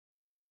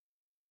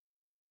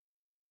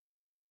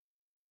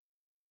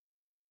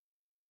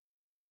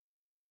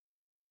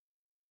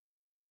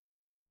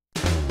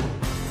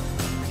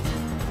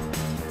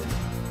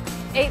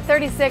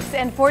8:36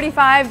 and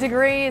 45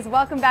 degrees.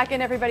 Welcome back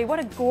in, everybody. What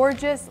a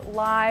gorgeous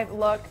live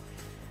look.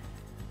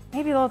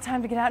 Maybe a little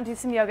time to get out and do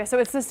some yoga. So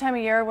it's this time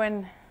of year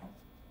when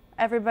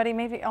everybody,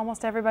 maybe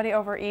almost everybody,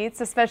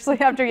 overeats, especially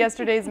after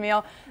yesterday's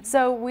meal.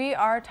 So we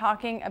are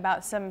talking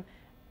about some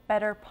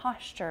better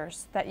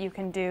postures that you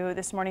can do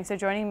this morning. So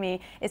joining me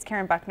is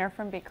Buckner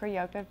from Bikram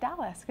Yoga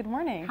Dallas. Good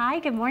morning. Hi,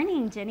 good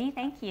morning, Jenny.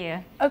 Thank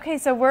you. Okay,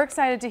 so we're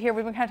excited to hear,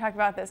 we've been kind of talking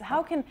about this.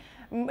 How can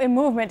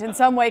movement in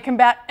some way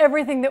combat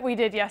everything that we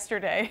did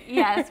yesterday?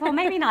 Yes, well,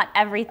 maybe not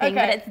everything,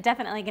 Okay. but it's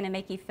definitely going to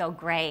make you feel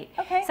great.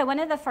 Okay. So one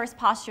of the first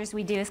postures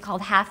we do is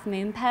called half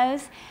moon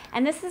pose.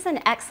 And this is an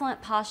excellent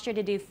posture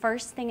to do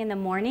first thing in the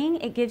morning.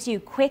 It gives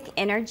you quick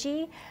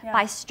energy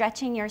by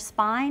stretching your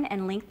spine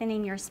and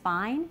lengthening your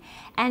spine.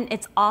 And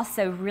it's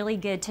also really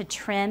good to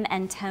trim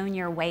and tone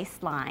your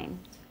waistline.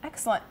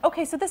 Excellent.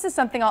 Okay, so this is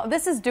something,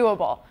 this is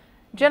doable.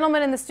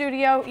 Gentlemen in the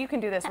studio, you can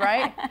do this,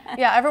 right?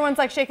 Yeah, everyone's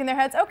like shaking their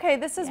heads. Okay,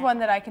 this is one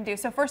that I can do.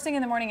 So first thing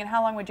in the morning, and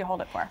how long would you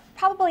hold it for?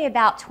 Probably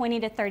about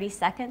 20 to 30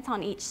 seconds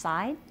on each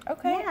side.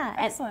 Okay, yeah.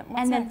 excellent.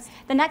 What's and next? then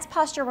the next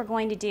posture we're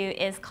going to do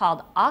is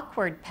called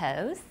awkward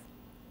pose.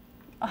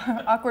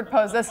 Awkward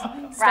pose. This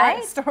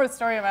Right?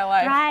 story of my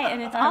life. Right,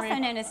 and it's also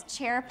known as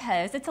chair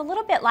pose. It's a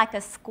little bit like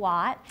a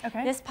squat.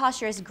 Okay. This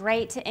posture is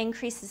great to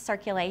increase the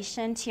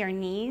circulation to your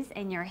knees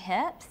and your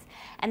hips.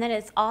 And then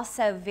it's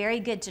also very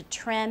good to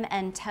trim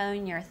and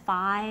tone your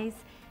thighs,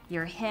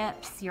 your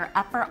hips, your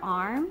upper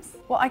arms.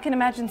 Well, I can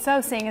imagine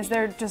so, seeing as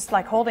they're just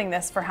like holding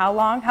this for how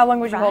long? How long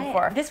would you hold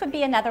for? This would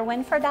be another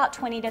one for about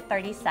 20 to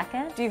 30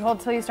 seconds. Do you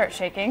hold till you start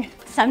shaking?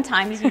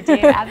 Sometimes you do,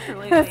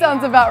 absolutely. That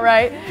sounds about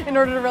right, in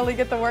order to really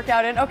get the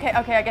workout in. Okay,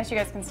 I guess you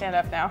guys can stand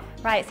up now.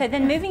 Right, so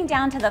then moving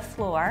down to the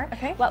floor,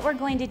 Okay. what we're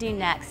going to do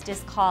next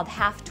is called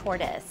half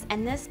tortoise.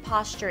 And this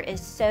posture is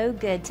so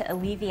good to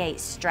alleviate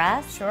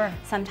stress. Sure.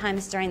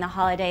 Sometimes during the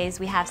holidays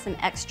we have some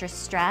extra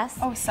stress.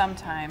 Oh,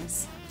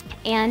 sometimes.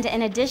 And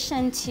in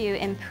addition to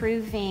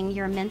improving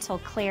your mental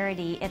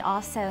clarity, it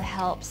also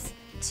helps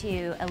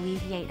to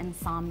alleviate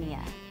insomnia.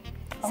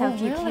 So Oh,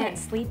 if you really? can't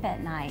sleep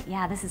at night,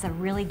 yeah, this is a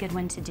really good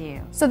one to do.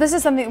 So this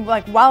is something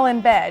like while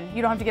in bed,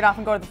 you don't have to get off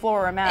and go to the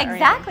floor or a mat or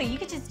anything. Exactly. You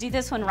could just do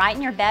this one right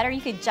in your bed, or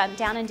you could jump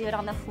down and do it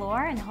on the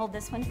floor and hold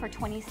this one for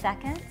 20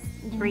 seconds,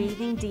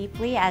 breathing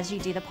deeply as you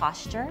do the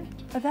posture.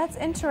 But that's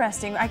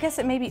interesting. I guess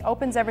it maybe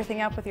opens everything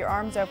up with your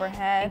arms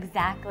overhead.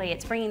 Exactly.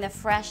 It's bringing the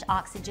fresh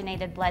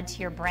oxygenated blood to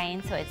your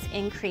brain, so it's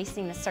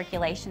increasing the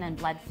circulation and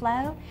blood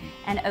flow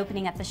and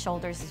opening up the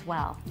shoulders as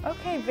well.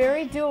 Okay,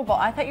 very doable.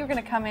 I thought you were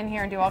going to come in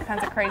here and do all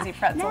kinds of crazy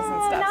pretzels and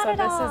No, stuff. not So at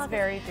this all. is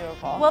very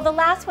doable. Well, the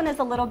last one is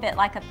a little bit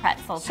like a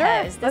pretzel Sure,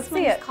 pose. let's This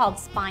one see is it. called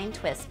spine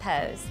twist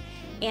pose.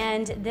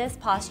 And this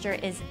posture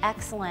is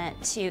excellent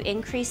to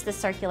increase the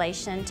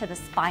circulation to the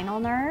spinal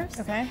nerves.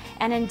 Okay.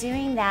 And in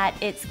doing that,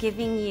 it's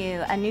giving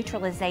you a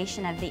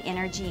neutralization of the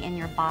energy in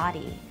your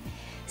body.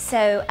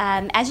 So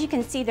as you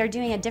can see, they're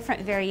doing a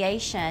different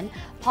variation.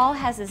 Paul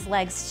has his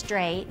legs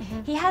straight.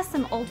 He has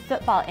some old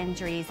football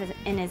injuries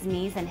in his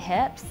knees and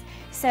hips.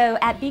 So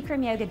at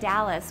Bikram Yoga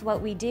Dallas,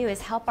 what we do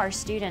is help our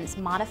students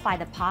modify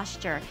the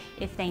posture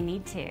if they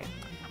need to.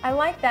 I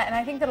like that, and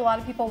I think that a lot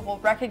of people will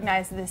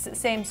recognize this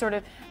same sort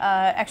of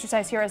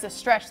exercise here as a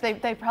stretch.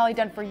 They've probably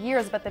done for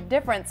years, but the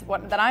difference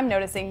that I'm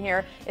noticing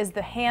here is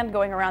the hand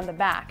going around the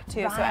back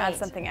too, so it adds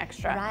something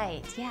extra.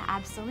 Right, yeah,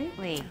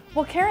 absolutely.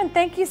 Well, Karen,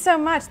 thank you so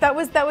much. That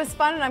was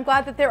fun, and I'm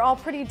glad that they're all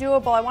pretty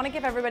doable. I want to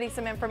give everybody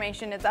some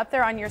information. It's up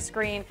there on your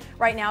screen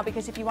right now,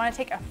 because if you want to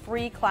take a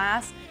free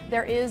class,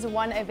 there is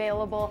one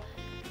available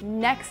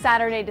next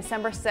Saturday,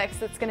 December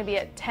 6th. It's going to be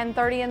at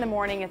 10:30 in the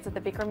morning. It's at the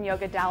Bikram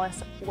Yoga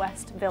Dallas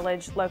West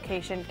Village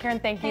location.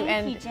 Karen, thank you.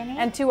 Thank you, Jenny.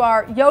 And to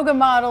our yoga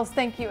models,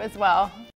 thank you as well.